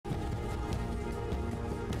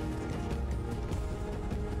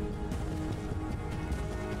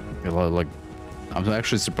like, I'm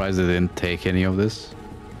actually surprised they didn't take any of this.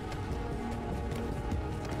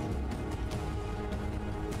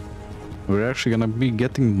 We're actually gonna be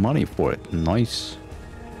getting money for it. Nice.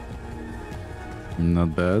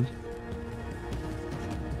 Not bad.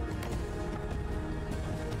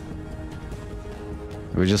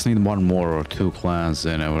 We just need one more or two clans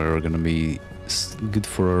and we're gonna be good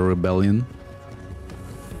for a rebellion.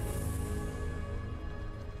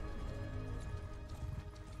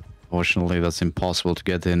 Fortunately, that's impossible to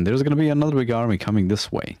get in. There's gonna be another big army coming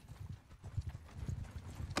this way.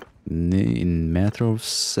 In a matter of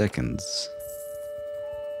seconds.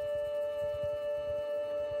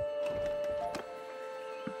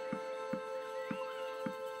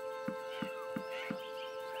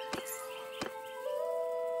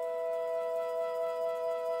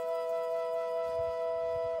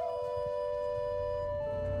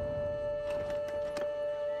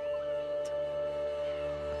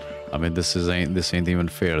 I mean, this ain't even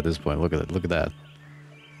fair at this point. Look at it. Look at that.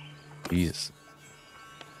 Jesus.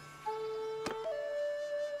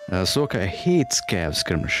 So okay, I hate scav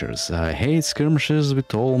skirmishers. I hate skirmishers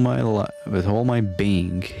with all my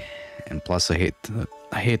being, and plus I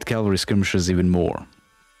hate cavalry skirmishers even more.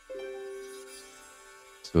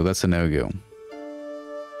 So that's a no-go.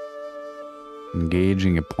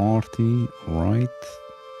 Engaging a party, right?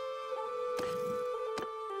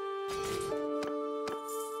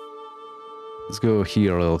 Let's go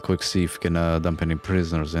here real quick, see if we can dump any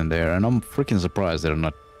prisoners in there. And I'm freaking surprised they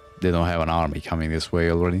don't have an army coming this way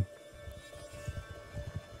already.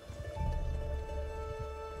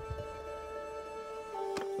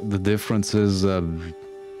 The difference is,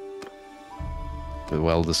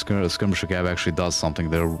 well, the skirmisher cav actually does something.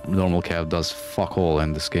 Their normal cav does fuck all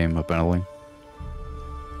in this game, apparently.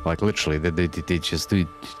 Like literally, they just do.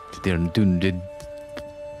 They're doing.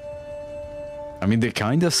 I mean, they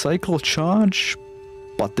kind of cycle charge,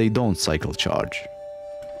 but they don't cycle charge.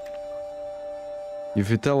 If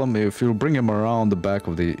you tell them, if you bring them around the back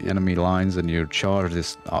of the enemy lines and you charge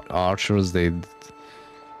these archers, they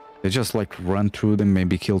just like run through them,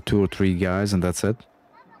 maybe kill 2 or 3 guys, and that's it.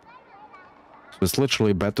 So it's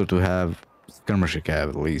literally better to have skirmisher cav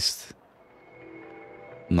at least,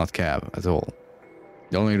 not cav at all.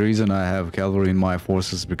 The only reason I have cavalry in my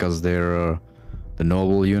forces is because they're the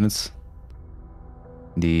noble units.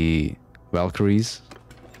 The Valkyries.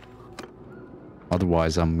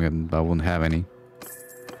 Otherwise, I wouldn't have any.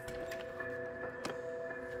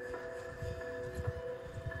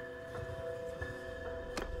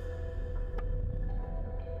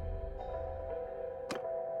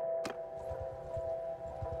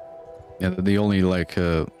 Yeah, the only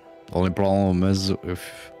only problem is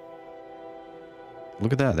if.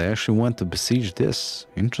 Look at that! They actually went to besiege this.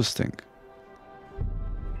 Interesting.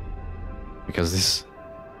 Because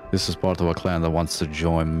this is part of a clan that wants to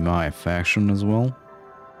join my faction as well.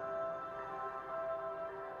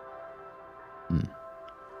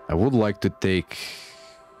 I would like to take,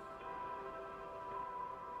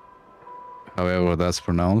 however that's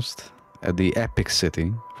pronounced, the Epic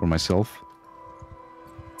City for myself.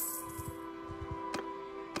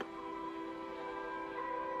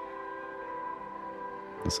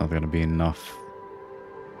 That's not gonna be enough.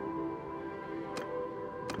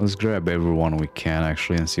 Let's grab everyone we can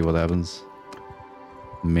actually and see what happens.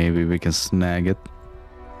 Maybe we can snag it.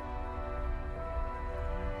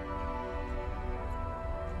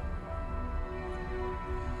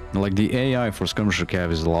 Like the AI for skirmisher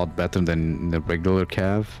cav is a lot better than the regular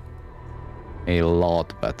cav. A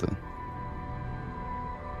lot better.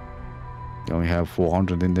 You only have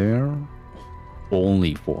 400 in there.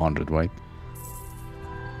 Only 400, right?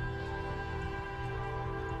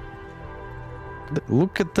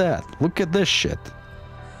 Look at that. Look at this shit.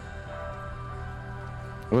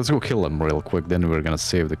 Let's go kill them real quick, then we're gonna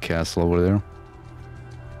save the castle over there.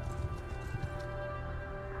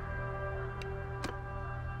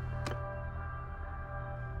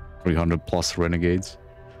 +300 renegades.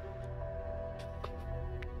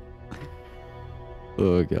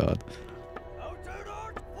 Oh god.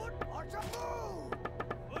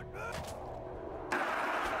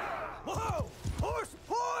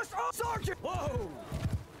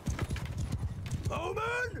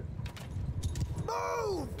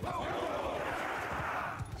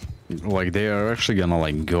 Like they are actually gonna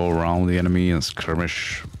like go around the enemy and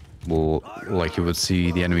skirmish. Well, like you would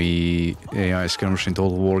see the enemy AI skirmish in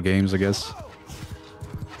Total War games, I guess.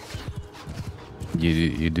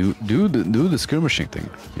 You do the skirmishing thing,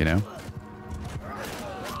 you know.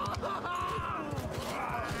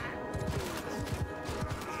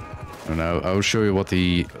 And I'll show you what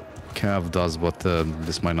the cav does, but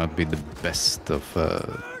this might not be the best of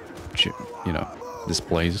you know,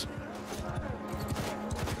 displays.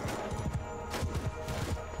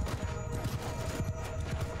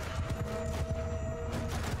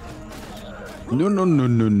 No, no, no,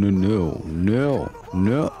 no, no, no, no,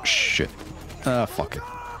 no, shit. Ah, fuck it.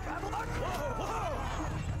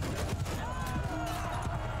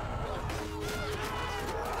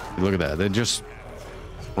 Look at that, they just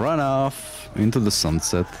run off into the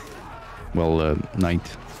sunset. Well,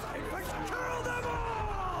 night.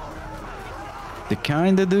 They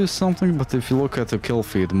kinda do something, but if you look at the kill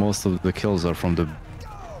feed, most of the kills are from the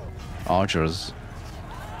archers.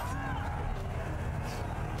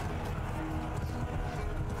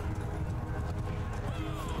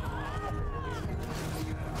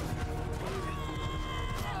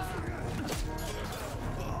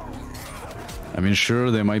 I mean, sure,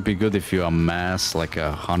 they might be good if you amass like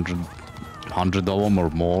 100 of them or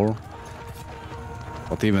more.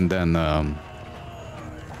 But even then,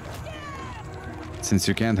 since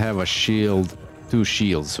you can't have a shield, two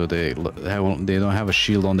shields, so they don't have a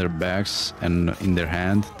shield on their backs and in their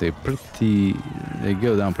hand, they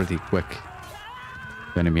go down pretty quick.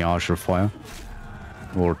 Enemy archer fire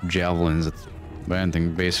or javelins,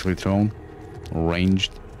 anything basically thrown,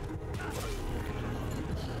 ranged.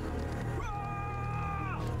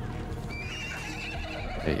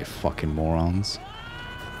 Hey, you fucking morons.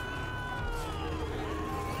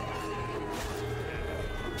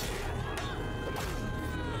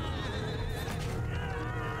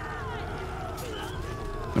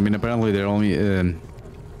 I mean, apparently they're only, I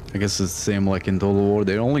guess it's the same like in Total War,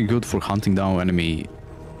 they're only good for hunting down enemy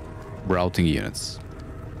routing units.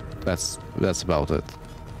 That's about it.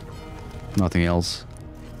 Nothing else.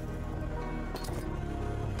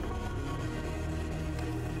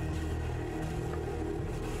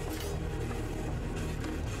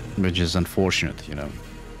 Which is unfortunate, you know.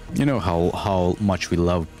 You know how much we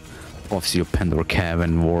love Prophecy of Pendor Cav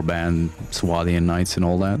and Warband, Swadian Knights and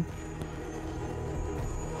all that.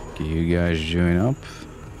 Okay, you guys join up.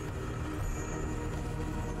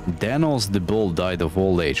 Danos the Bull died of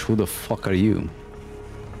old age. Who the fuck are you?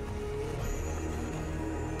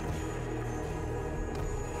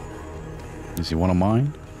 Is he one of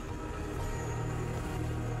mine?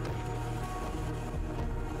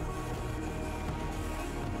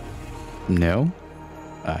 No,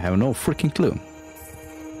 I have no freaking clue.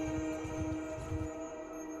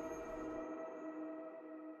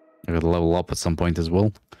 I gotta level up at some point as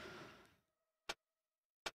well.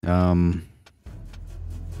 I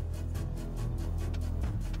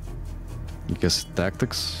guess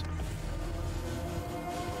tactics.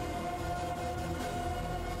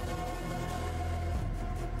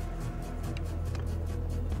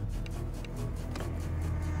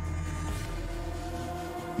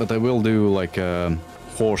 But I will do like a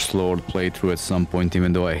Horse Lord playthrough at some point,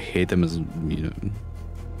 even though I hate him as, you know,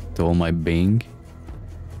 to all my being.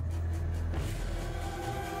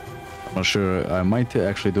 I'm not sure, I might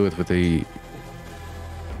actually do it with the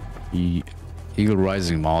Eagle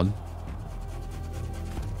Rising mod.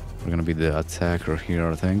 We're gonna be the attacker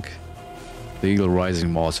here, I think. The Eagle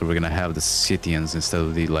Rising mod, so we're gonna have the Scythians instead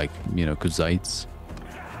of the, like, you know, Kuzites.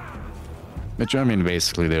 Which, I mean,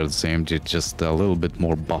 basically they're the same, just a little bit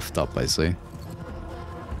more buffed up, I say.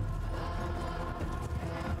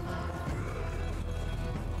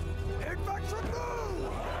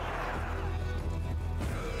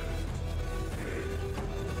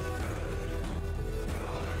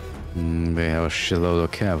 They have a shitload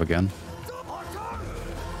of cav again.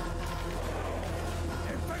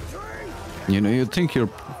 You know, you think you're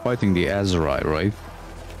fighting the Azrai, right?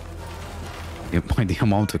 By the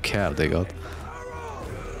amount of cav they got.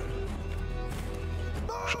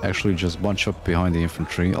 Actually, just bunch up behind the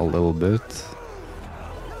infantry a little bit.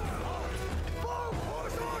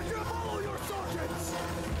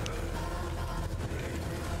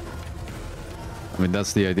 I mean,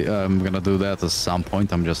 that's the idea. I'm gonna do that at some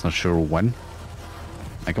point. I'm just not sure when.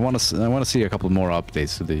 Like, I want to see a couple more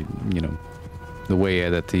updates to the, you know, the way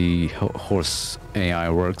that the horse AI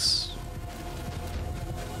works.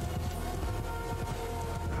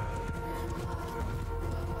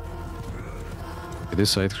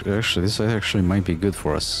 This side actually might be good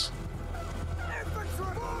for us.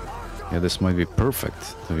 Yeah, this might be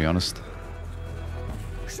perfect, to be honest.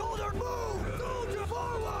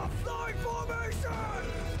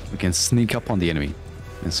 We can sneak up on the enemy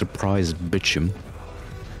and surprise bitch him.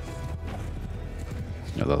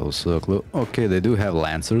 Yeah, that was so close. Okay, they do have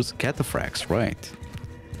lancers, cataphracts, right?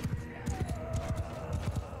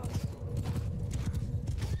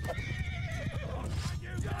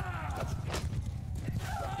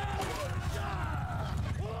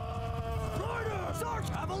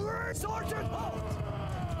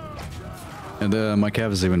 And my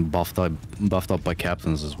cav is even buffed up by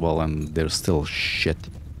captains as well, and they're still shit.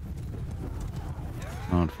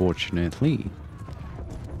 Unfortunately.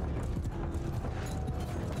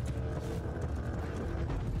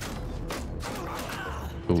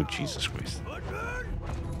 Oh, Jesus Christ.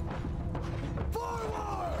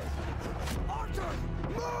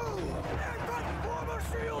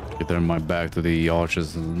 Okay, turn my back to the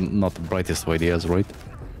archers. Not the brightest of ideas, right?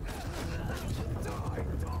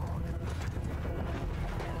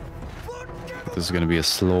 This is gonna be a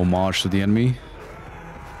slow march to the enemy.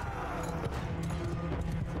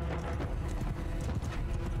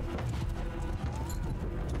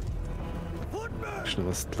 Actually,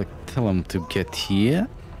 let's like tell them to get here.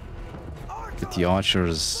 Get the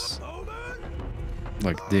archers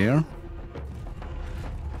like there.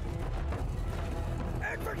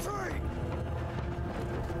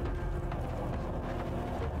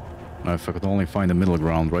 Now, if I could only find the middle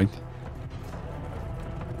ground, right?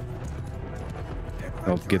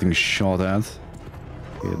 Without getting shot at.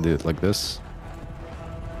 Yeah, do it like this.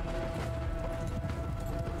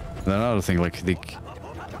 And another thing, like the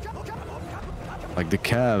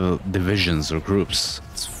cav divisions or groups,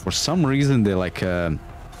 for some reason they like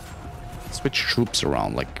switch troops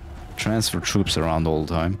around, like transfer troops around all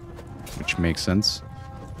the time, which makes sense.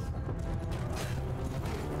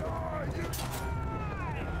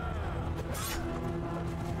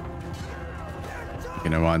 You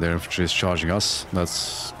know, right, their infantry is charging us.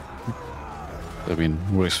 That's, I mean,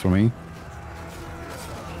 works for me.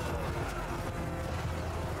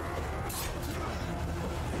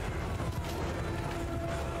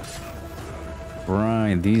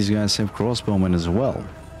 Right, these guys have crossbowmen as well.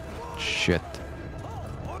 Shit.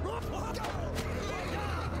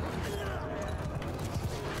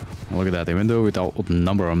 Look at that, even though we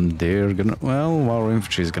outnumber them, they're gonna... Well, our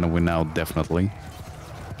infantry is gonna win out, definitely.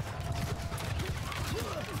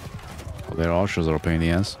 Well, their archers are a pain in the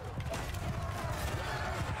ass.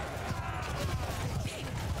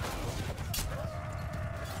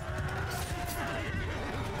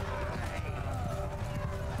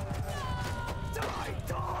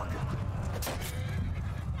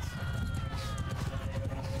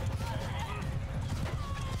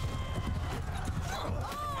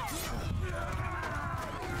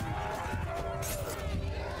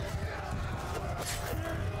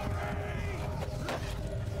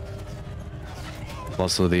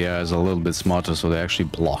 Also, the AI is a little bit smarter, so they actually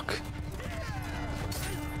block.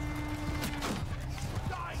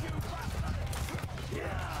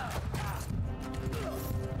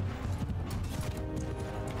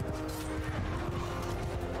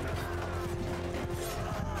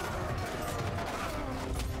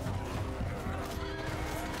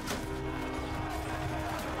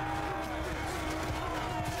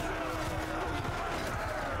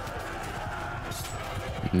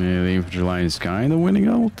 Yeah, the infantry line is kind of winning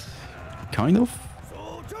out. Kind of.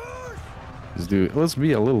 Let's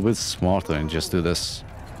be a little bit smarter and just do this.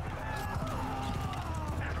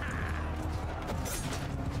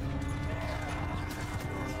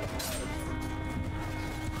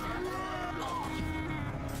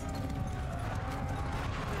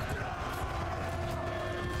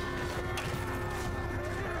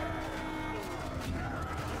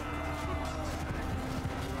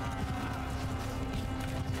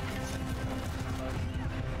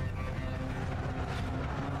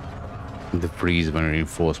 The freeze when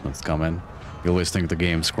reinforcements come in. You always think the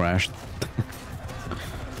game's crashed.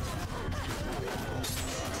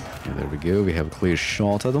 Yeah, there we go. We have a clear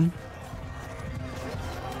shot at them.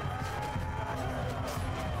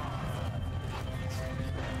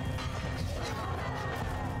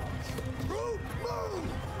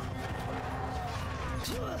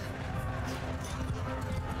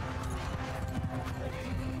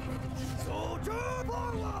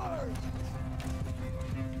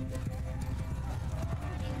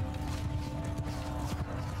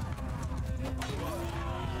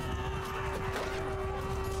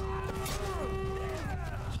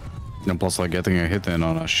 And plus, like, getting a hit in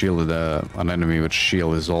on a shielded, an enemy with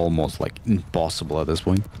shield is almost, like, impossible at this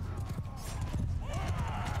point.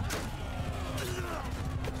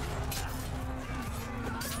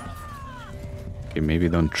 Okay, maybe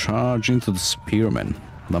don't charge into the spearmen.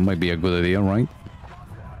 That might be a good idea, right?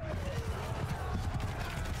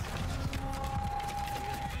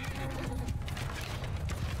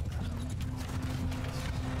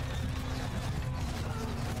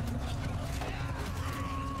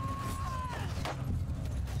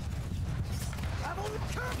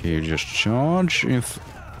 Okay, you just charge. If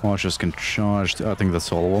archers can charge, I think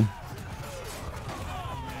that's all of them.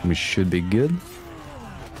 We should be good.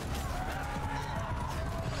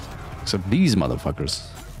 Except these motherfuckers.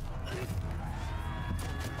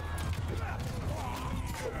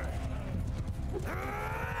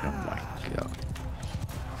 Oh my god.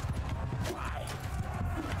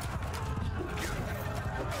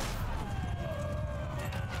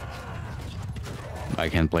 I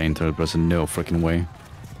can't play in third person, no freaking way.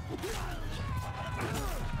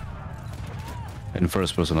 In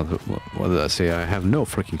first person, what did I say? I have no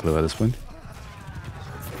freaking clue at this point.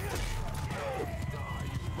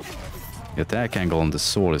 The attack angle on the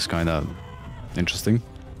sword is kind of interesting.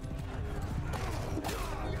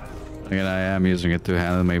 Again, I am using it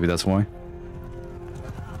two-handed, maybe that's why.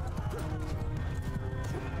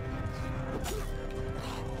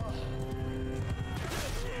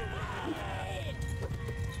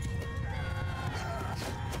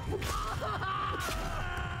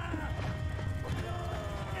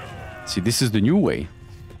 See, this is the new way.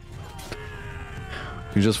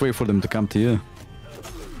 You just wait for them to come to you.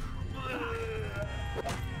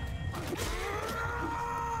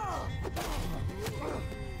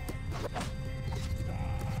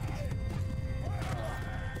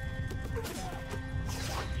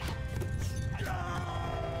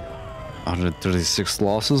 $136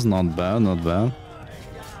 losses, not bad, not bad.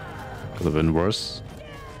 Could have been worse.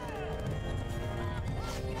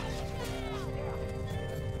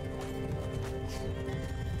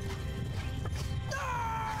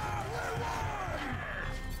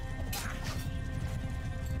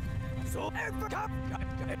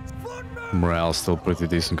 Morale's still pretty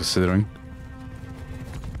decent considering.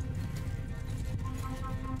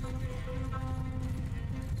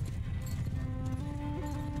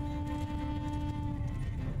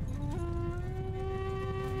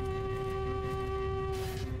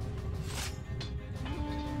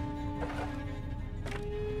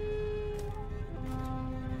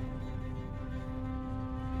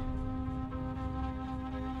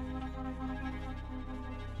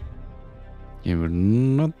 Yeah, we're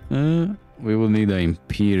not... we will need an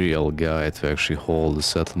Imperial guy to actually hold the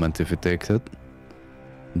settlement if we take it.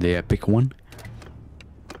 The epic one.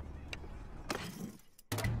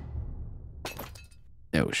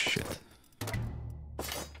 Oh shit.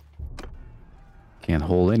 Can't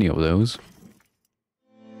hold any of those.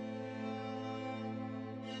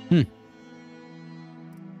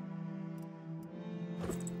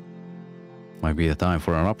 Might be the time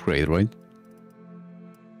for an upgrade, right?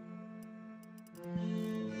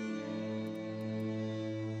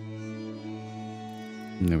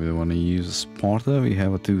 If we want to use a Sparta, we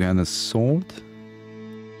have a two-handed sword.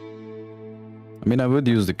 I mean, I would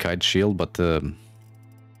use the kite shield, but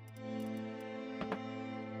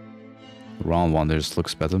round one just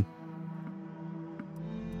looks better.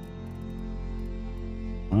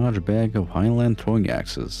 Large bag of Highland throwing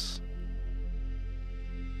axes.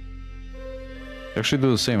 Actually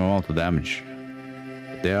do the same amount of damage.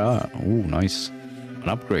 They are... oh, nice. An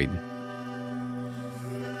upgrade.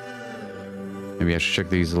 Maybe I should check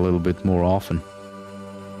these a little bit more often.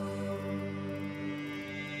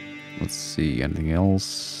 Let's see, anything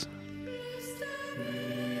else?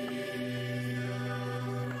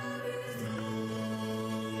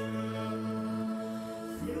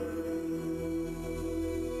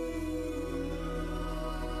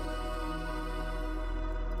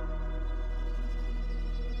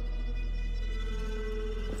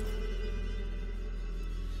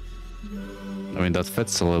 I mean, that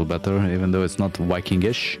fits a little better, even though it's not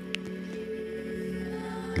Viking-ish.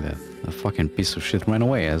 Look at that. A fucking piece of shit ran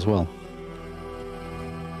away as well.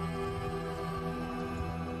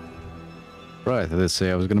 Right, let's say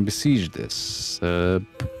I was gonna besiege this.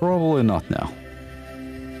 Probably not now.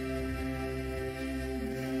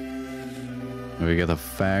 We get a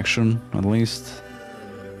faction, at least.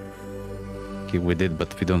 Okay, we did,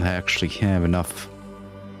 but we don't actually have enough.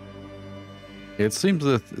 It seems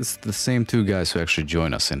that it's the same two guys who actually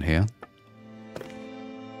join us in here.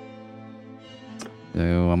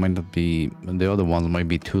 So I might not be... the other ones might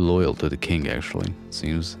be too loyal to the king, actually, it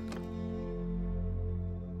seems.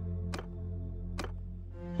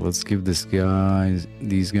 Let's give these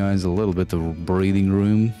guys a little bit of breathing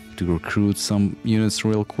room to recruit some units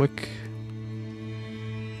real quick.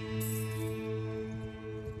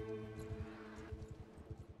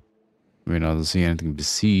 We don't see anything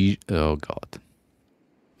besieged. Oh god.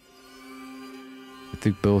 I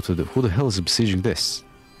think both of the... who the hell is besieging this?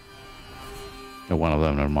 Oh, one of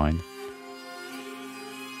them, never mind.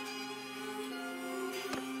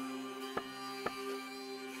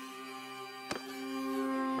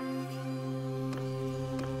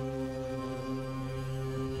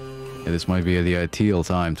 Yeah, this might be the ideal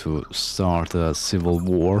time to start a civil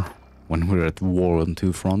war when we're at war on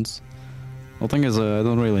two fronts. The thing is, I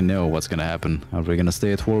don't really know what's gonna happen. Are we gonna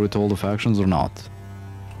stay at war with all the factions or not?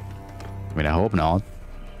 I mean, I hope not.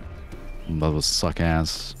 That would suck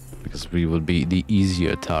ass, because we would be the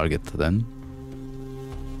easier target then.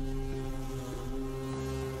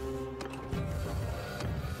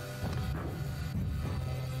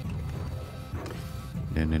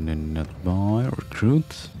 Not buy,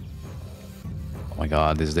 recruit. Oh my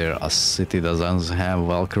god, is there a city that doesn't have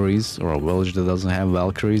Valkyries, or a village that doesn't have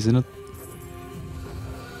Valkyries in it?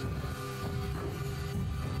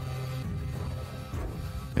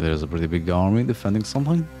 Okay, there's a pretty big army defending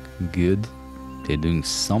something. Good. They're doing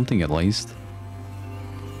something at least.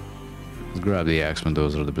 Let's grab the axemen,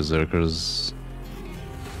 those are the berserkers.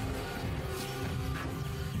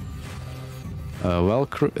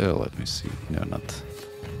 Valkyrie, let me see. No, not.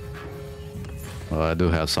 Well, I do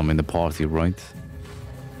have some in the party, right?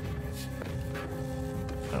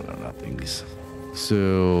 No, nothing.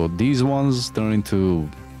 So these ones turn into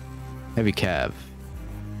heavy cav,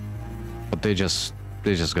 but they just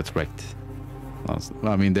get wrecked.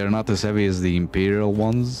 I mean, they're not as heavy as the Imperial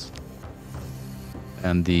ones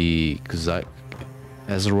and the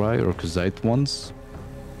Azerai or Kuzite ones,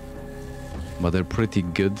 but they're pretty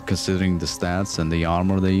good considering the stats and the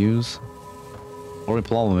armor they use. Only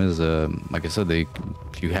problem is, like I said,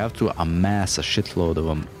 you have to amass a shitload of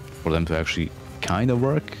them for them to actually kind of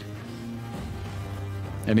work.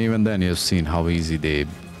 And even then, you've seen how easy they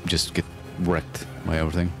just get wrecked by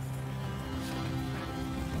everything.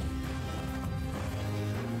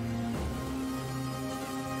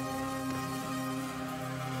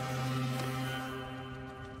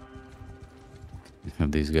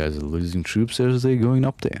 And these guys are losing troops as they're going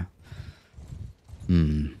up there.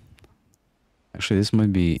 Actually, this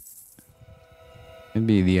might be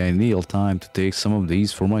the ideal time to take some of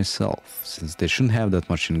these for myself, since they shouldn't have that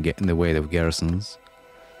much in the way of garrisons.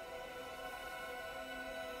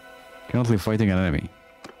 Currently fighting an enemy.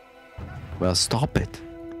 Well, stop it.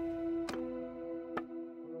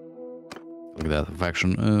 Look at that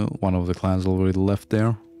faction. One of the clans already left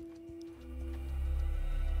there.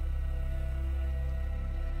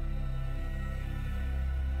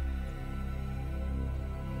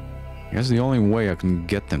 I guess the only way I can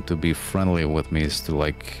get them to be friendly with me is to,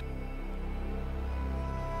 like...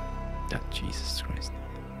 Jesus Christ.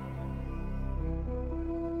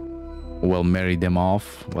 Well, marry them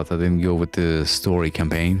off, but I didn't go with the story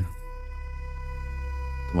campaign.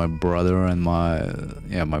 My brother and my...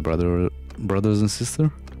 yeah, my brothers and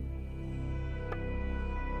sister.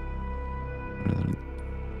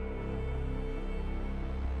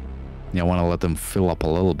 Yeah, I want to let them fill up a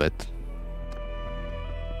little bit.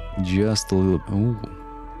 Just a little. Ooh.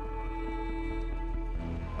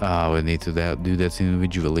 Ah, we need to do that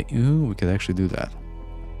individually. Ooh, we could actually do that.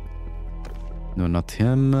 No, not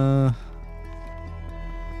him.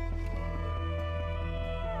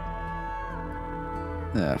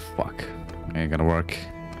 Fuck. Ain't gonna work.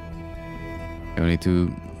 You need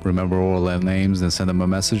to remember all their names and send them a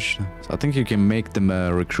message. So I think you can make them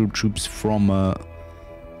recruit troops from.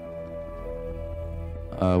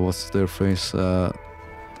 What's their face?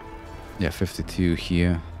 Yeah, 52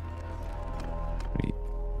 here.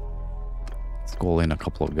 Let's call in a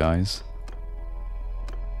couple of guys.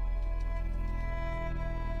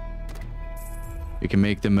 You can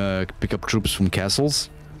make them pick up troops from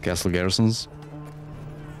castles, castle garrisons.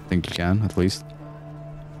 I think you can, at least.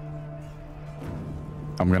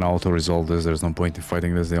 I'm gonna auto-resolve this, there's no point in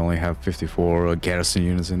fighting this. They only have 54 garrison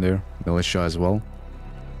units in there. Militia as well.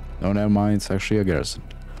 No, never mind, it's actually a garrison.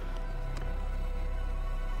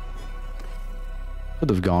 Could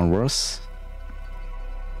have gone worse.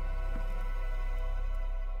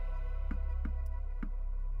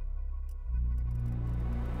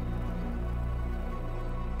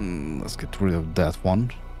 Let's get rid of that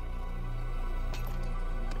one.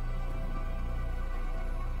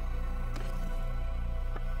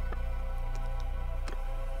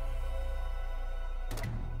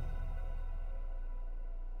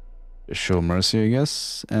 Show mercy, I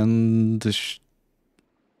guess, and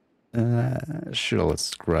sure,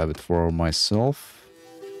 let's grab it for myself.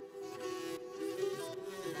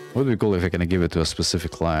 What would be cool if I can give it to a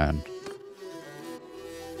specific clan?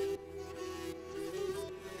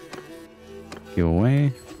 Give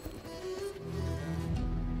away.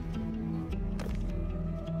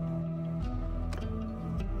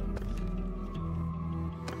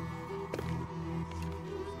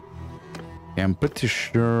 Yeah, I'm pretty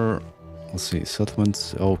sure. Let's see,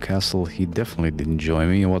 settlements. Oh, castle. He definitely didn't join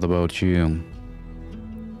me. What about you?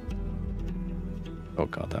 Oh,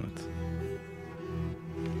 god damn it.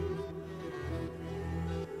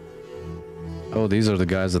 Oh, these are the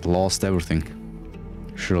guys that lost everything.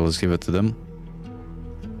 Sure, let's give it to them.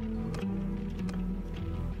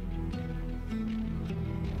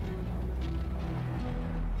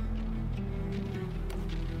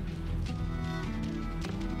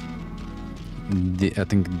 I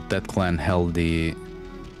think that clan held the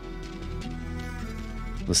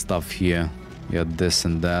stuff here. Yeah, this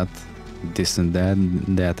and that,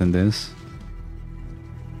 that and this.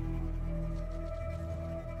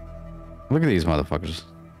 Look at these motherfuckers.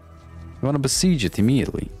 You want to besiege it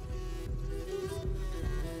immediately.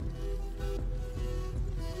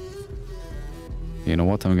 You know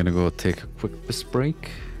what? I'm gonna go take a quick piss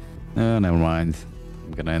break. Never mind.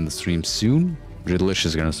 I'm gonna end the stream soon. Dridlish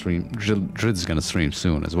is gonna stream. Drid's gonna stream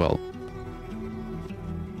soon as well.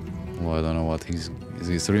 Well, I don't know what is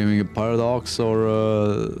he streaming a Paradox or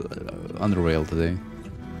Underrail today?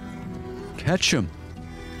 Catch him,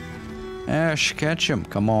 Ash! Catch him!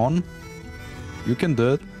 Come on, you can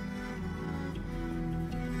do it.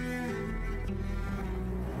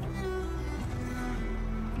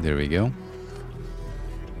 There we go.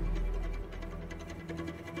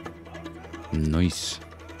 Nice.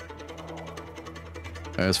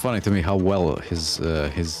 It's funny to me how well his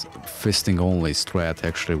fisting only strat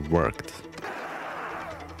actually worked.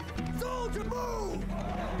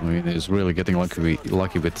 I mean, he's really getting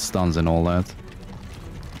lucky with stuns and all that.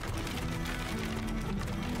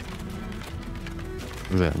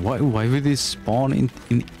 Look at that. Why would he spawn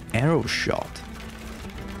in arrow shot?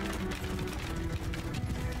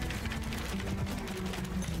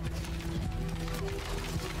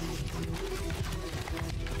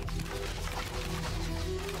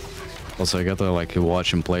 Also, I gotta like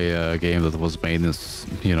watch him play a game that was made in,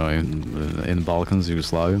 you know, in Balkans,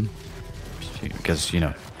 Yugoslavia, because, you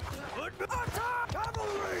know,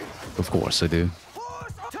 of course I do.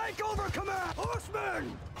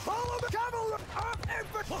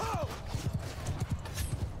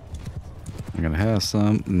 I'm gonna have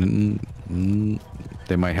some.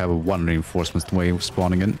 They might have a one reinforcement way of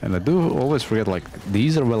spawning in, and I do always forget, like,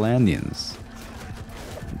 these are Valandians.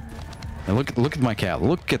 And look at my cat.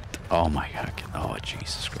 Look at, oh my god. Oh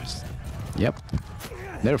Jesus Christ. Yep.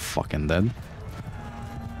 They're fucking dead.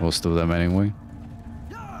 Most of them anyway.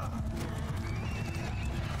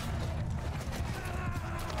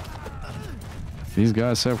 These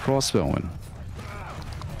guys have crossbowing.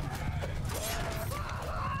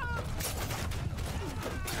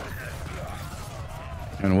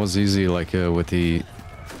 And it was easy, like, with the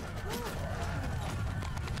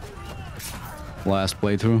last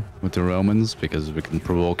playthrough with the Romans, because we can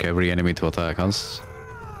provoke every enemy to attack us.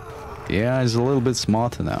 Yeah, he's a little bit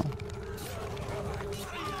smarter now.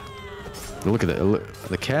 Look at it.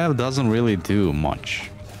 The cav doesn't really do much,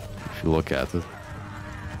 if you look at it.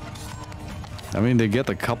 I mean, they get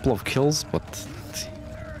a couple of kills, but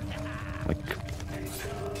like,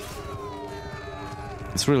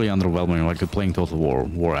 it's really underwhelming. Like playing Total War,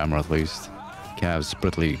 Warhammer at least. Cav's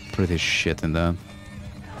pretty shit in that.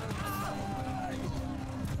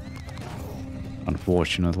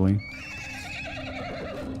 Unfortunately.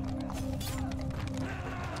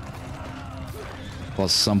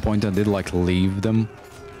 Plus, at some point I did like leave them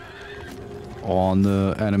on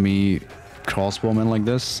the enemy crossbowmen like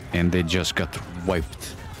this, and they just got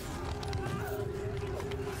wiped.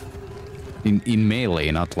 In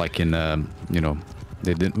melee, not like in you know,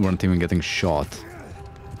 they weren't even getting shot.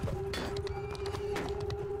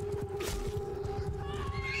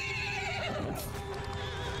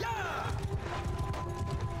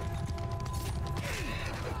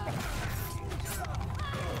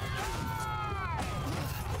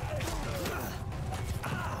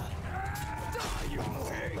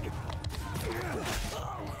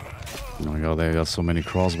 Oh my god, they got so many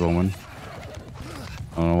crossbowmen.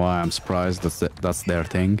 I don't know why I'm surprised. That's their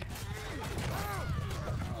thing.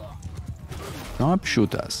 Stop,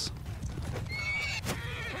 shoot us.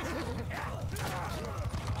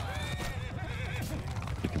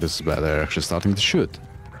 This is bad. They're actually starting to shoot.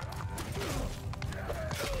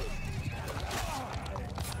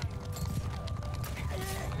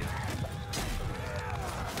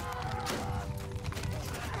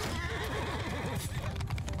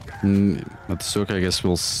 Matsuka, I guess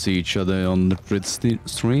we'll see each other on the grid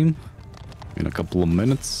stream in a couple of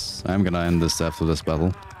minutes. I'm gonna end this after this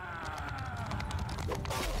battle.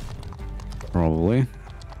 Probably.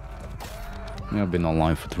 Yeah, I've been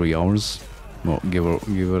online for 3 hours. Well, give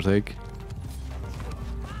or take.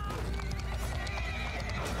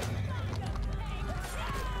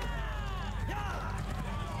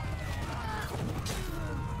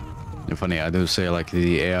 Funny, I do say like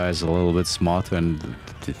the AI is a little bit smarter, and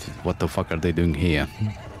what the fuck are they doing here?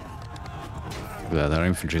 Yeah, their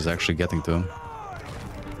infantry is actually getting to him.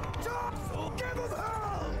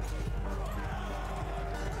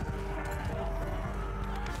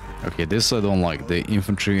 Okay, this I don't like. The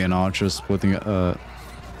infantry and archers splitting, the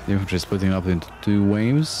infantry splitting up into 2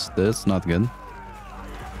 waves. That's not good.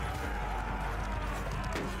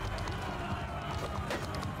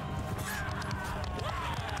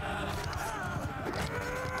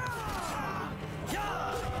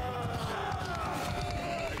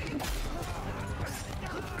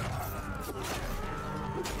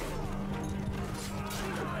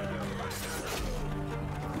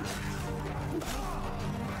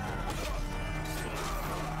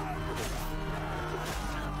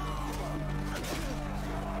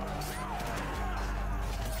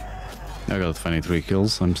 I got 23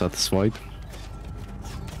 kills, I'm satisfied.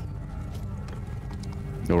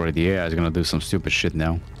 Already, yeah, is gonna do some stupid shit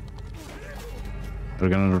now. They're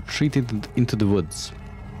gonna retreat into the woods.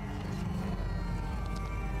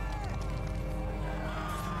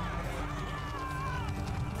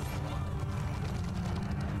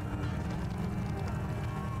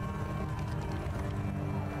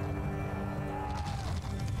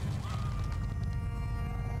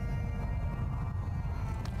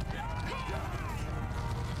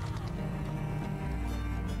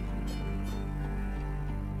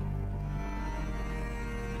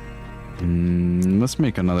 Let's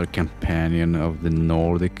make another companion of the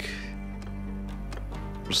Nordic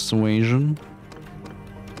persuasion.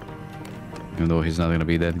 Even though he's not gonna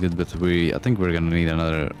be that good, but I think we're gonna need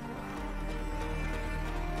another.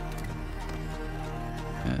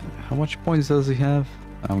 How much points does he have?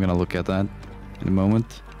 I'm gonna look at that in a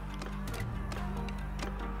moment.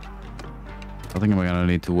 I think I'm gonna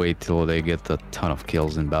need to wait till they get a ton of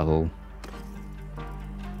kills in battle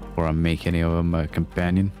before I make any of them a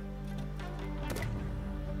companion.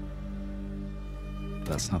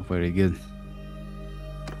 That's not very good.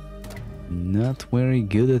 Not very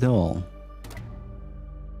good at all.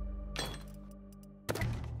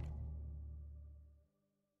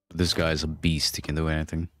 This guy is a beast, he can do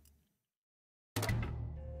anything.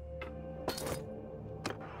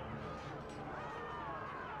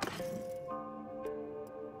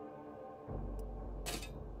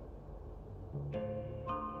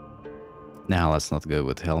 Nah, let's not go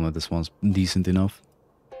with helmet, this one's decent enough.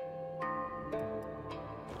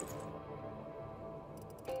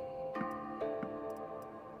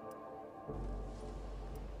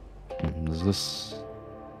 Is this...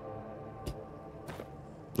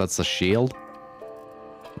 That's a shield?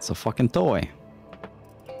 It's a fucking toy.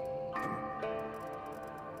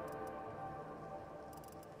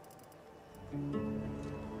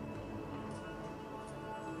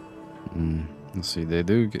 Let's see, they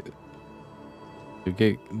do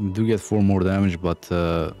get 4 more damage, but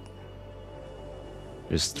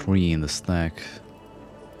there's 3 in the stack.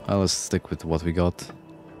 Let's stick with what we got.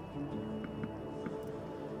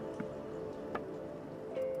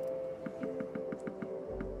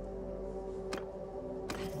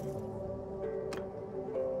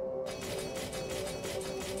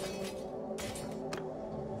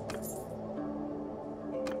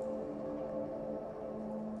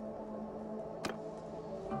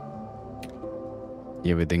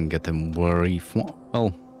 Yeah, we didn't get them very far.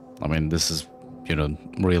 Well, I mean, this is, you know,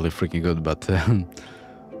 really freaking good, but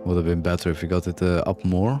would have been better if we got it up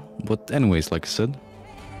more. But anyways, like I said.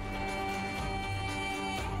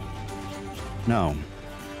 Now,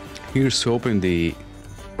 here's hoping the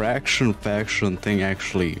faction thing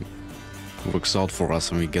actually works out for us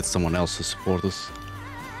and we get someone else to support us.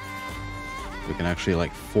 We can actually,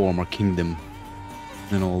 like, form our kingdom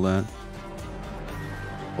and all that.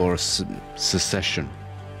 Or secession.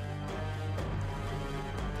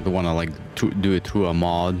 I don't want to like do it through a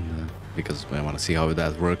mod because I want to see how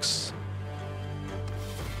that works.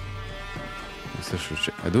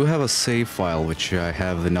 I do have a save file which I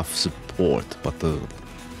have enough support, but the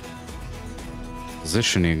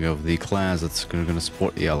positioning of the clans that's gonna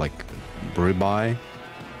support, yeah, like Ribeye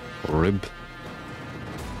or Rib,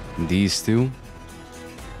 these two,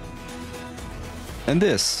 and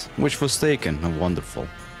this, which was taken. Oh, wonderful.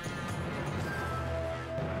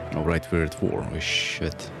 Oh, right, we're at war. Oh,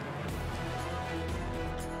 shit.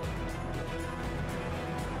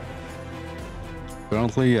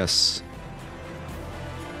 Currently, yes.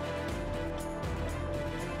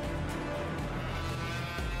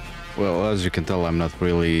 Well, as you can tell, I'm not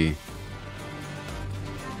really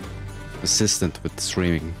assistant with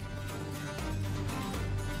streaming.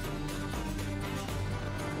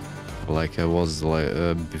 Like I was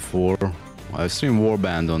before. I streamed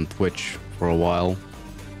Warband on Twitch for a while.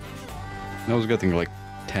 I was getting like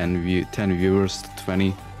 10 viewers to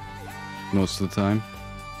 20. most of the time.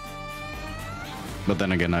 But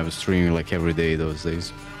then again, I was streaming like every day those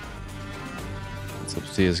days. What's up,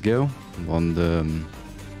 CSGO? On the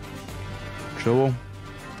show.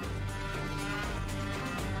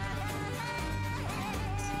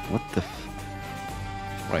 What the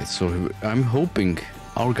right, so I'm hoping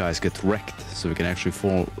our guys get wrecked so we can actually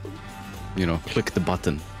click the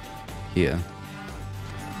button here.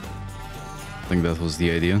 I think that was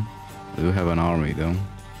the idea. I do have an army though.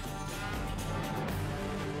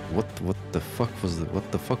 What the fuck was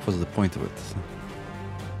the point of it?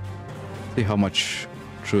 See how much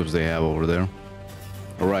troops they have over there.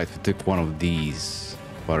 Alright, we took one of these,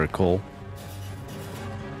 if I recall.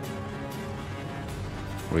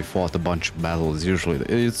 We fought a bunch of battles.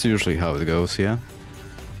 It's usually how it goes, yeah?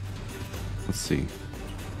 Let's see.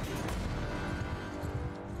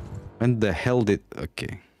 When the hell did...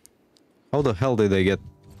 Okay. How the hell did they get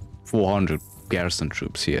 400 garrison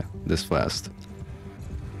troops here this fast?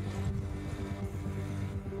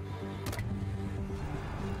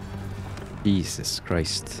 Jesus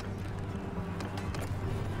Christ.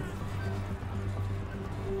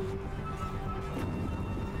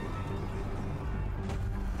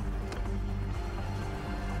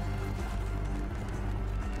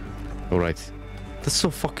 Alright. That's so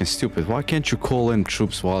fucking stupid. Why can't you call in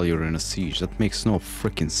troops while you're in a siege? That makes no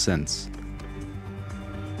freaking sense.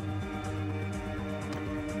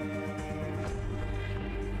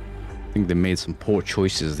 I think they made some poor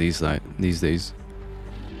choices these days.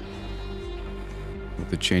 With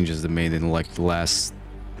the changes they made in like the last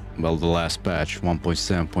patch,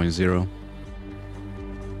 1.7.0.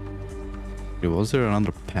 Was there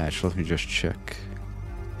another patch? Let me just check.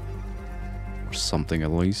 Or something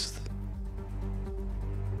at least.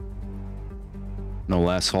 No,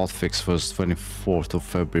 last hotfix was 24th of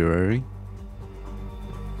February.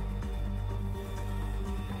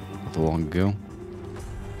 Not long ago.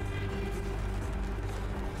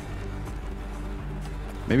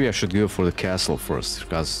 Maybe I should go for the castle first,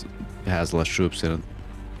 because it has less troops in it.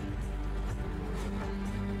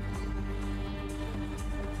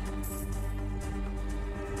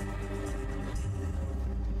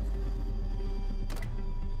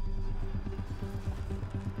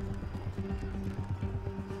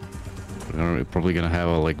 We're probably gonna have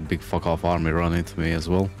a like big fuck off army run into me as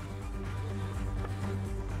well.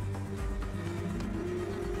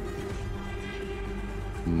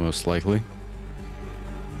 Most likely.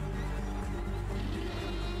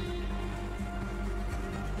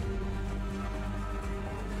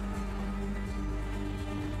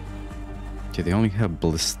 Okay, they only have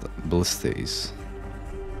ballistas.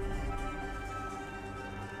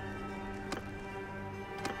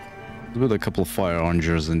 With a couple of fire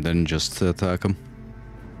archers and then just attack them.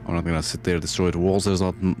 I'm not gonna sit there destroy the walls. There's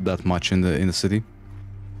not that much in the city.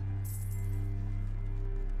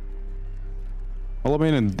 Well, I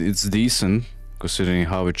mean, it's decent considering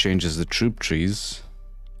how it changes the troop trees.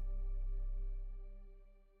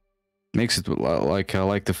 Makes it like I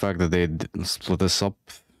like the fact that they split this up,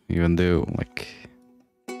 even though like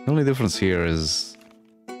the only difference here is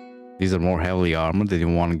these are more heavily armored. They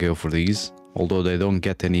didn't want to go for these. Although they don't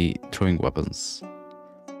get any throwing weapons.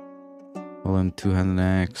 Well, then two-handed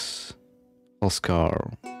axe,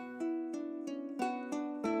 Oscar,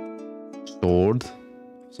 sword,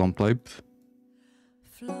 some type.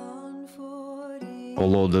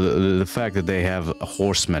 Although the fact that they have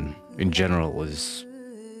horsemen in general is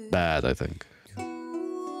bad, I think.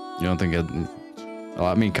 You don't think it? Well,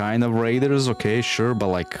 I mean, kind of raiders, okay, sure, but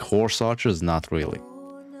like horse archers, not really.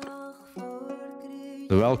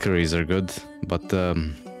 The Valkyries are good, but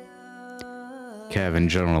Cav in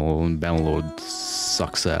general and Bannerlord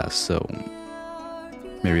sucks ass, so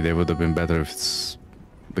maybe they would have been better if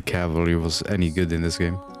the cavalry was any good in this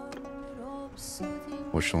game.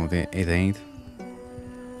 Fortunately, it ain't.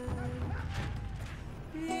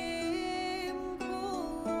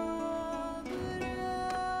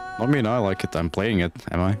 I mean, I like it. I'm playing it,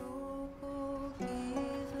 am I?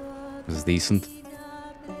 It's decent.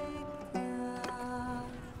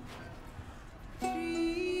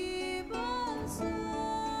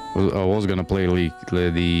 I was gonna play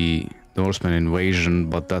the Norseman Invasion,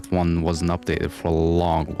 but that one wasn't updated for a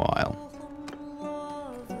long while.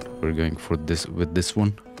 We're going for this with this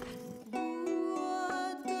one.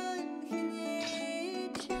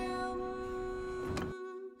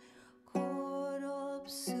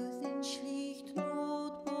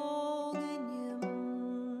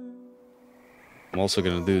 I'm also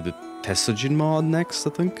gonna do the Tessagin mod next, I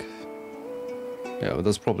think. Yeah, but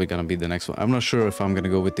that's probably gonna be the next one. I'm not sure if I'm gonna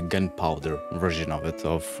go with the gunpowder version of it,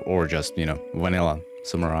 or just, you know, vanilla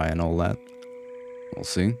samurai and all that. We'll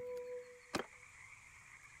see.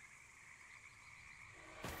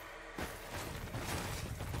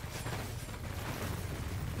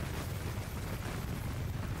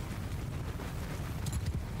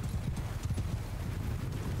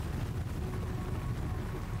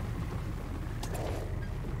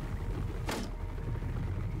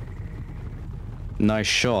 Nice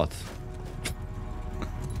shot.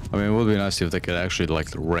 I mean, it would be nice if they could actually like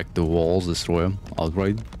wreck the walls, destroy them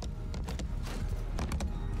outright.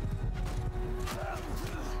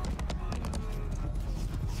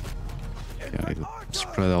 Okay, I need to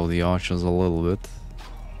spread out the archers a little bit.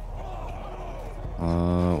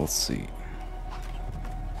 Let's see.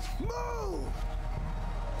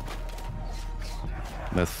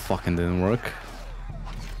 That fucking didn't work.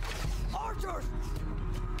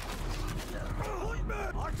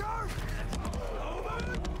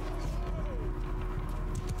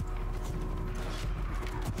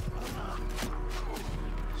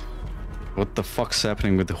 What the fuck's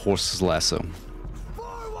happening with the horse's lasso?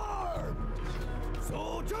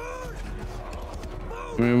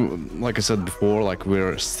 I mean, like I said before, like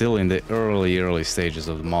we're still in the early stages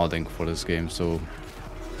of the modding for this game, so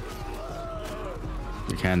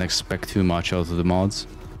you can't expect too much out of the mods.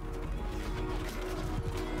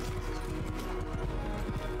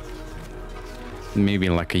 Maybe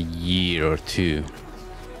in like a year or two,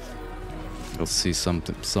 you'll see some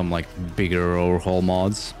like bigger overhaul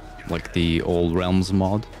mods, like the Old Realms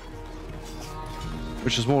mod,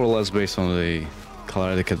 which is more or less based on the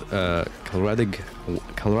Calradia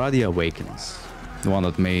Awakens, the one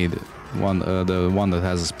that made the one that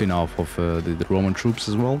has a spin-off of the Roman troops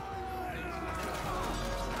as well.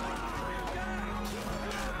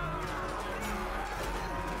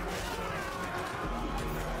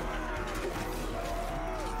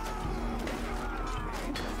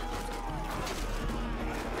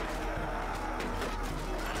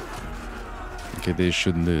 Okay, they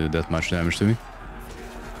shouldn't do that much damage to me.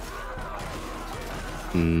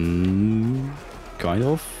 Kind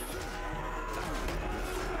of.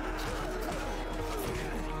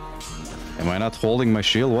 Am I not holding my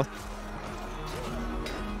shield? What?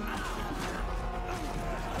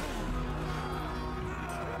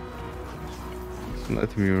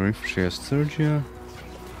 Let me refresh Sturgia.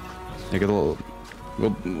 I get all.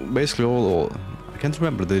 Well, basically all. I can't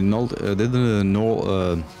remember. They didn't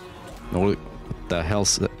know. What the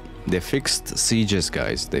hell's they fixed sieges,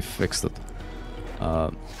 guys. They fixed it.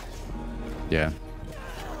 Yeah.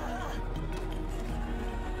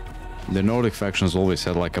 The Nordic factions always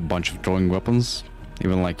had like a bunch of throwing weapons.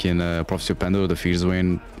 Even like in Prophecy of Pandora, the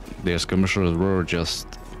Fiercewain, their skirmishers were just...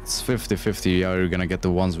 It's 50-50, yeah, you're gonna get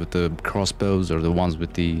the ones with the crossbows or the ones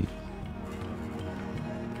with the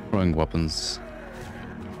throwing weapons.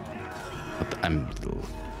 But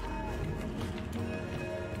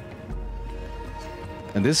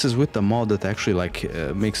and this is with the mod that actually like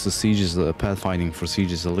makes the sieges, the pathfinding for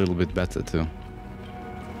sieges a little bit better too.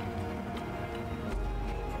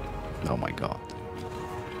 Oh my god.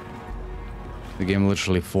 The game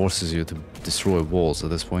literally forces you to destroy walls at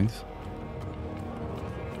this point.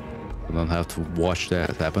 You don't have to watch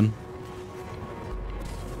that happen.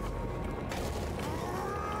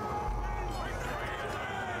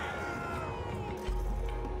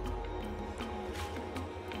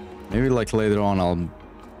 Maybe like later on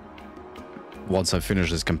once I finish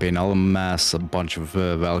this campaign, I'll amass a bunch of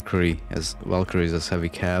Valkyries as heavy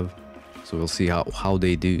cav. So we'll see how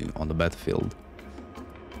they do on the battlefield.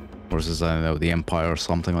 Versus, I don't know, the Empire or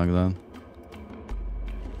something like that.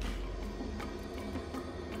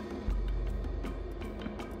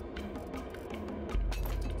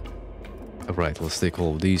 Alright, let's take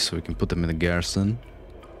all of these so we can put them in the garrison.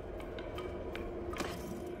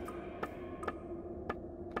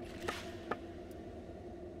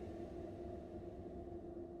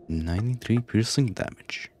 .93 piercing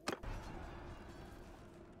damage.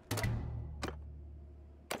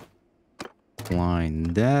 Line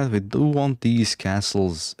that. We do want these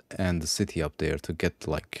castles and the city up there to get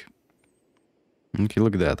like... Okay,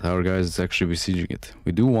 look at that. Our guys is actually besieging it.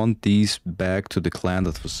 We do want these back to the clan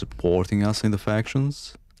that was supporting us in the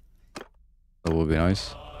factions. That would be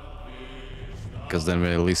nice. Because then we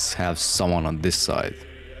at least have someone on this side.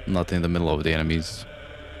 Not in the middle of the enemies.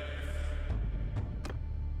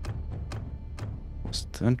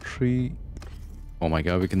 Entry. Oh my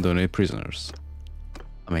god, we can donate prisoners.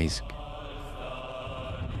 Amazing.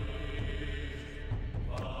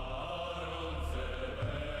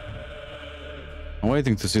 I'm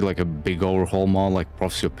waiting to see like a big overhaul mod like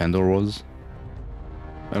Prophecy of Pandora was.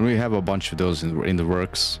 And we have a bunch of those in the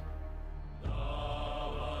works.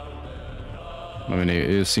 I mean,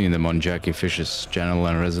 you've seen them on Jackie Fish's channel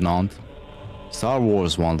and Resonant. Star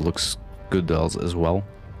Wars one looks good as well.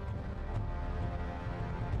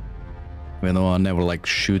 You know, I never like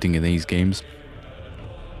shooting in these games.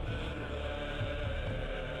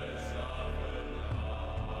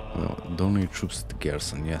 Well, donate troops to the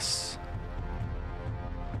garrison, yes.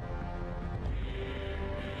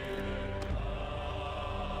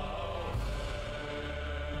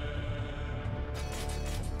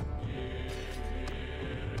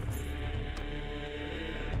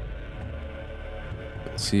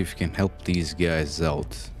 See if we can help these guys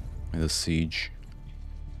out in the siege.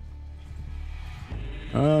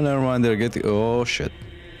 Oh, never mind, they're getting... Oh, shit.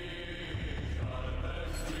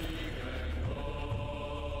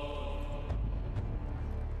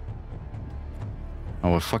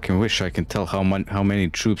 Oh, I fucking wish I can tell how many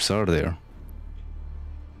troops are there.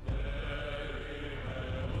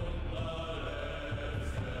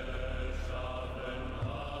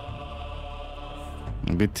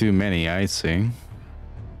 A bit too many, I'd say.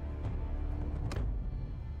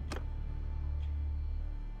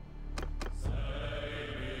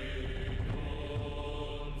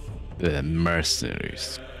 The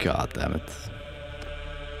mercenaries, god damn it.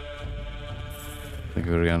 I think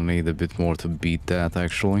we're gonna need a bit more to beat that,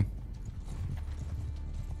 actually.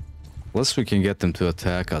 Unless we can get them to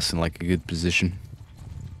attack us in like a good position.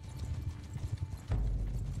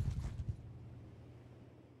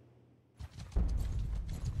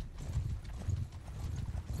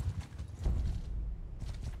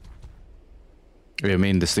 You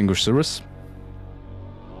mean distinguished service?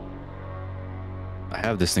 I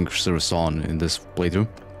have distinguished service on in this playthrough.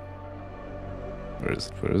 Where is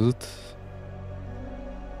it? Where is it?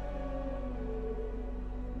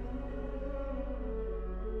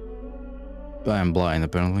 I am blind,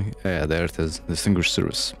 apparently. Yeah, there it is. Distinguished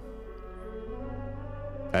service.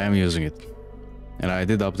 I am using it. And I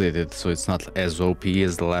did update it, so it's not as OP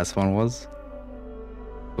as the last one was.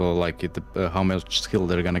 So, like, how much skill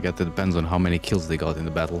they're gonna get, it depends on how many kills they got in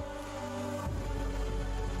the battle.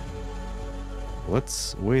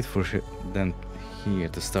 Let's wait for them here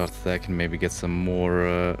to start attacking, maybe get some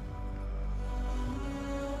more...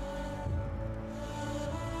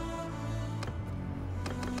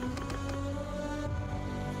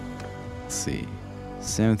 Let's see,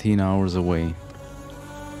 17 hours away.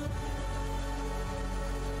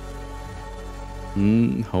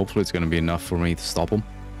 Hopefully it's gonna be enough for me to stop them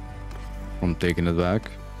from taking it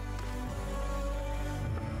back.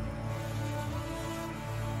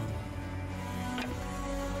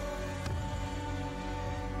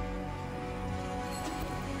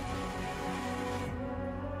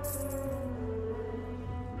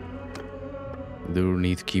 I do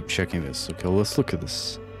need to keep checking this. Okay, let's look at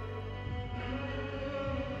this.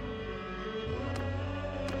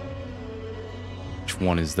 Which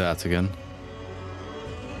one is that again?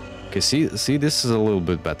 Okay, see, this is a little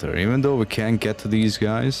bit better. Even though we can't get to these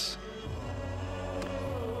guys,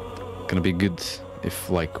 gonna be good if,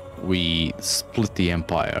 like, we split the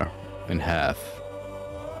empire in half,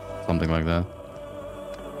 something like that.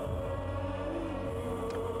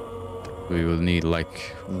 We will need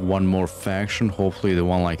like one more faction, hopefully the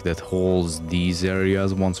one like that holds these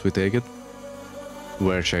areas once we take it.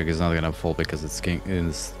 Werchek is not gonna fall because it's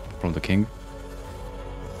from the king.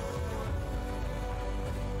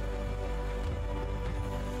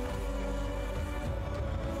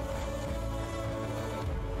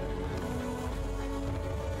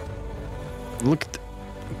 Look at...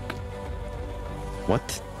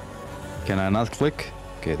 What? Can I not click?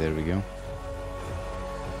 Okay, there we go.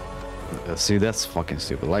 See, that's fucking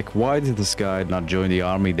stupid. Like, why did this guy not join the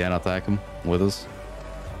army, then attack him with us?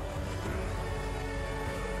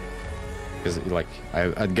 Because, like,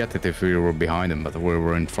 I'd get it if we were behind him, but we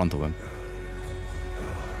were in front of him.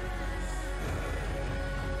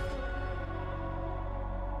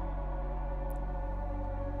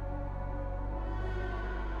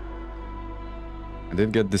 I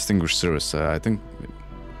did get distinguished service. I think,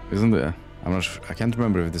 isn't there? I'm not sure. I can't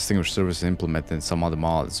remember if distinguished service is implemented in some other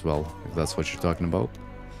mod as well, if that's what you're talking about.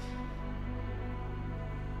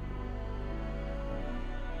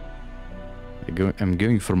 I'm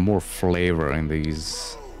going for more flavor in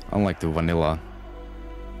these, unlike the vanilla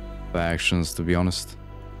factions, to be honest.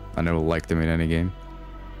 I never liked them in any game.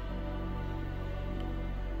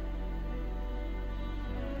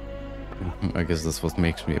 I guess that's what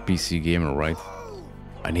makes me a PC gamer, right?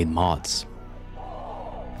 I need mods.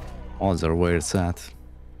 Mods are where it's at.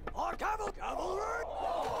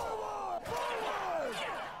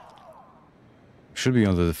 Should be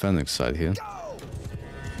on the defending side here.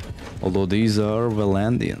 Although these are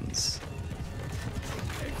Valandians.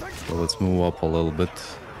 So let's move up a little bit.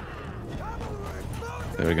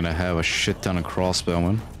 They're gonna have a shit ton of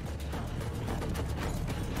crossbowmen.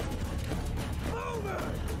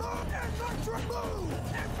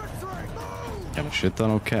 And a shit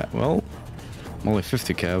ton of cav. Well, only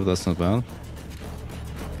 50 cav, that's not bad.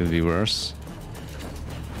 Could be worse.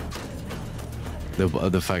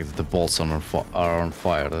 The fact that the bolts are on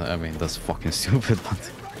fire, I mean, that's fucking stupid, but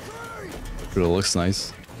it really looks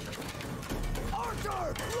nice.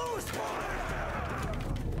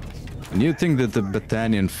 And you think that the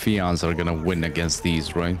Battanian Fians are gonna win against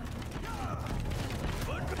these, right?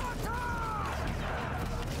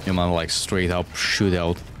 You know, like straight up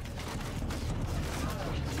shootout.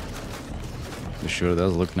 It sure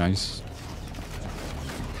does look nice.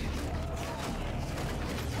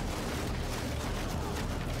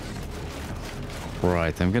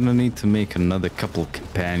 Right, I'm gonna need to make another couple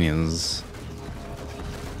companions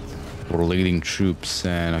for leading troops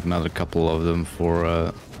and another couple of them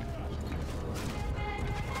for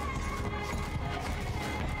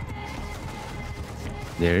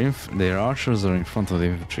their archers are in front of the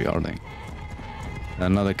infantry, are they?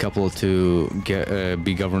 Another couple to get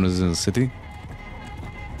be governors in the city.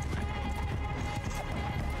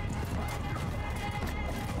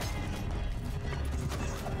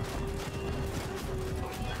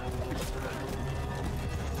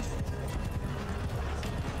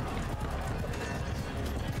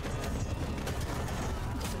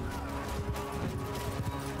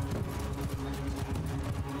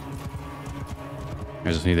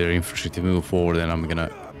 I just need their infantry to move forward, and I'm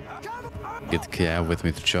gonna get the cav with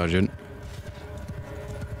me to charge it.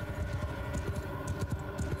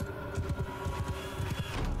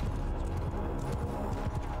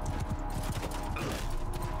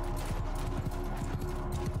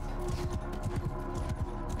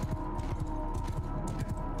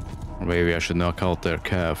 Or maybe I should knock out their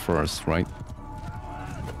cav first, right?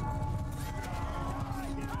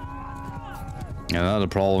 Another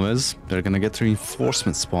problem is they're gonna get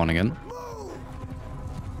reinforcements spawning in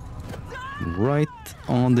right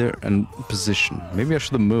on their position. Maybe I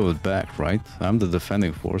should have moved back, right? I'm the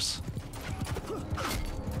defending force.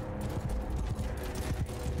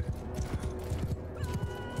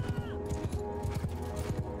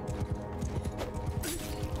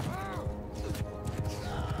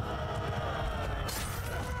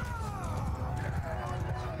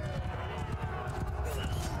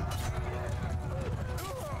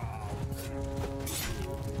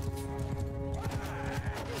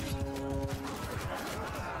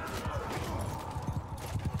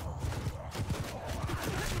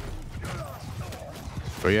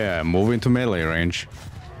 So yeah, move into melee range.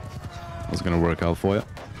 That's gonna work out for you.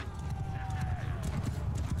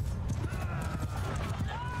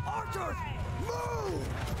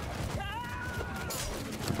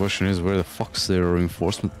 The question is, where the fuck's their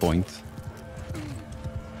reinforcement point?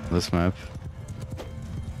 This map.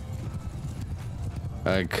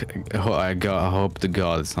 I hope to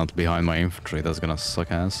God it's not behind my infantry. That's gonna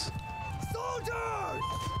suck ass.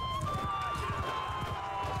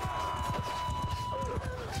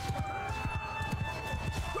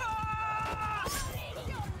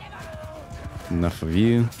 Enough of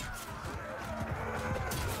you.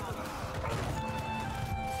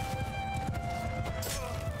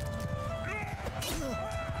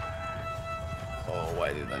 Oh,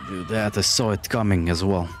 why did I do that? I saw it coming as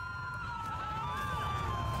well.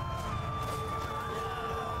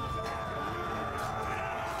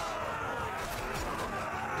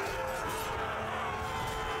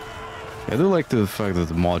 I do like the fact that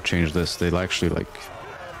the mod changed this. They actually like...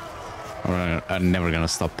 I'm never gonna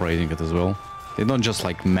stop praising it as well. They don't just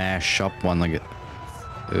like mash up one like it.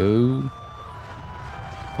 Oh.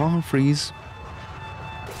 Oh, freeze.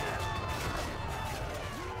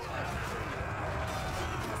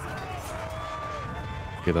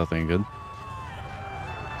 Okay, that ain't good.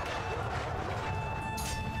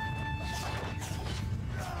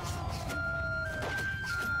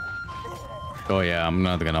 Oh yeah, I'm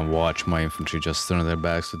not gonna watch my infantry just turn their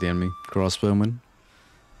backs to the enemy crossbowmen.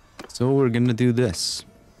 So we're gonna do this.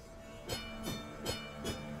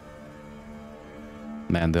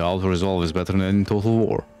 Man, the auto resolve is better than in Total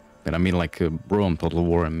War. And I mean like Rome, Total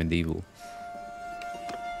War, and Medieval.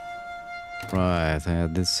 Right, I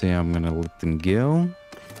did say I'm gonna let them go.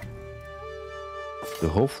 So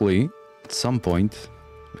hopefully, at some point,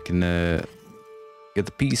 we can get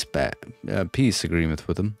the peace agreement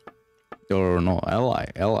with them. Or no,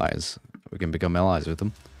 allies. We can become allies with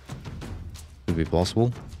them. Could be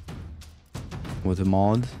possible. With a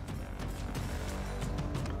mod.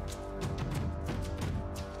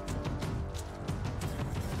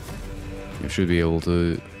 You should be able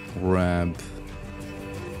to grab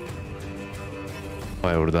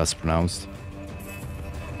however that's pronounced.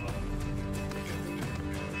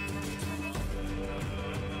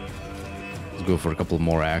 Let's go for a couple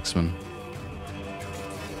more axemen.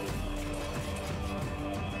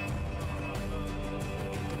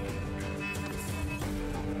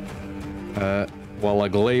 Well, a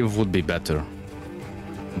glaive would be better.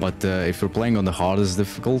 But if you're playing on the hardest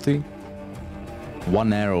difficulty,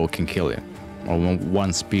 one arrow can kill you. Or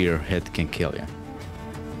one spear hit can kill you.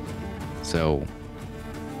 So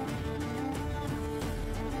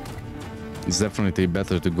it's definitely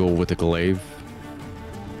better to go with a glaive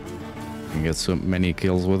and get so many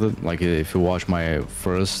kills with it. Like if you watch my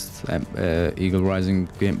first Eagle Rising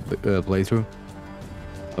game playthrough,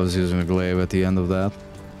 I was using a glaive at the end of that.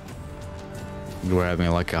 We were having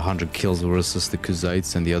like 100 kills versus the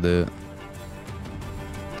Kuzites and the other.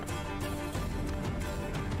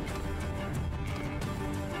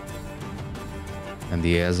 And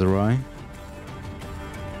the Azerai.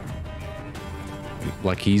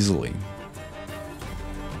 Like easily.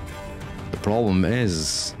 The problem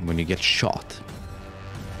is when you get shot.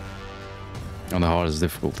 On the hardest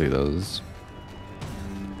difficulty, those.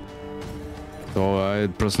 So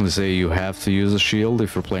I'd personally say you have to use a shield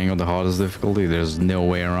if you're playing on the hardest difficulty. There's no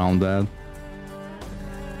way around that.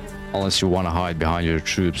 Unless you want to hide behind your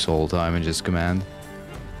troops all the time and just command.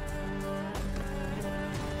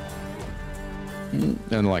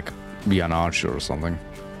 And like be an archer or something.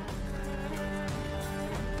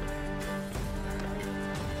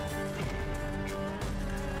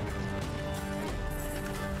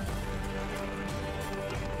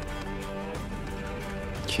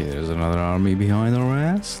 Okay, there's another army behind our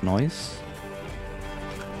ass. Nice.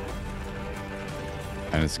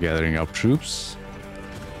 And it's gathering up troops.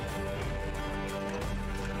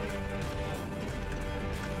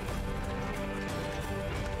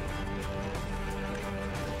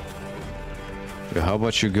 How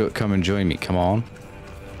about you come and join me? Come on.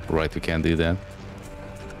 Right, we can't do that.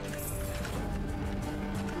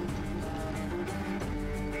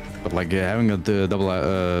 But like having a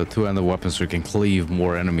double two-handed weapon so you can cleave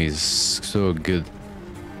more enemies, so good.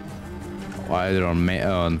 Either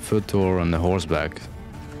on foot or on the horseback.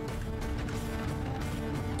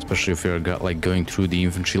 Especially if you're like going through the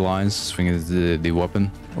infantry lines, swinging the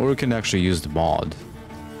weapon. Or you can actually use the mod.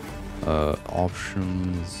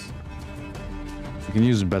 Options. You can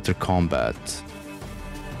use better combat.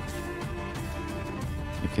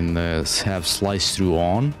 You can have slice through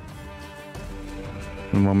on.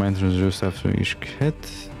 Momentum reduced after each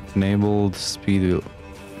hit. Enabled speed wheel.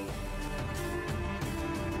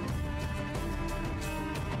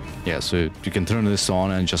 Yeah, so you can turn this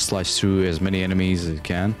on and just slice through as many enemies as you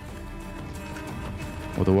can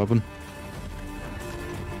with a weapon.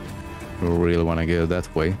 You really want to go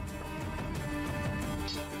that way.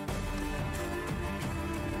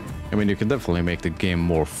 I mean, you can definitely make the game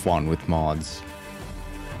more fun with mods.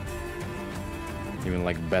 Even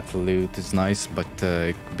like battle loot is nice, but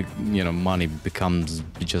you know, money becomes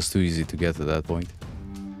just too easy to get to that point.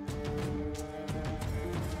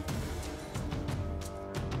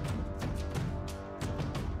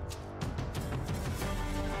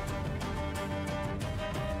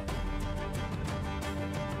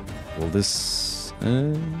 Well, this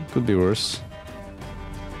could be worse.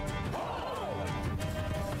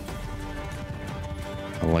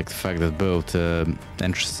 I like the fact that both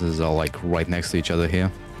entrances are like right next to each other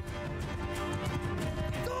here.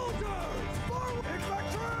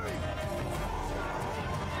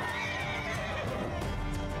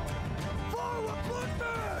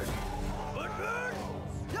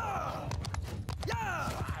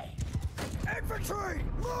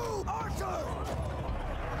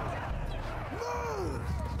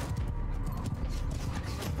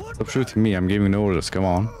 Stop shooting me, I'm giving no orders, come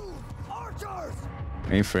on.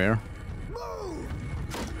 Ain't fair.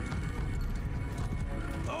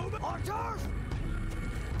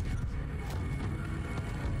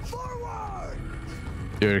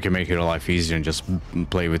 You can make your life easier and just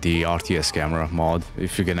play with the RTS camera mod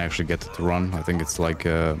if you can actually get it to run. I think it's like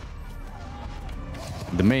the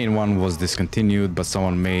main one was discontinued, but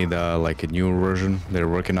someone made like a newer version they're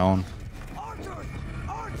working on.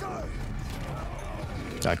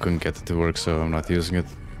 I couldn't get it to work, so I'm not using it.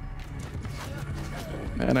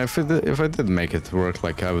 And if I did make it work,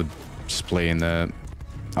 like I would just play in the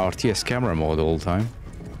RTS camera mode all the time,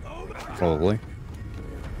 probably.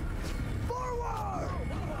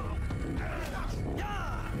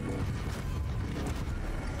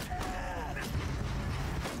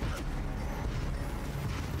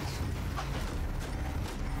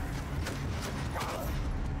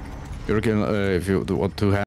 You reckon if you want to have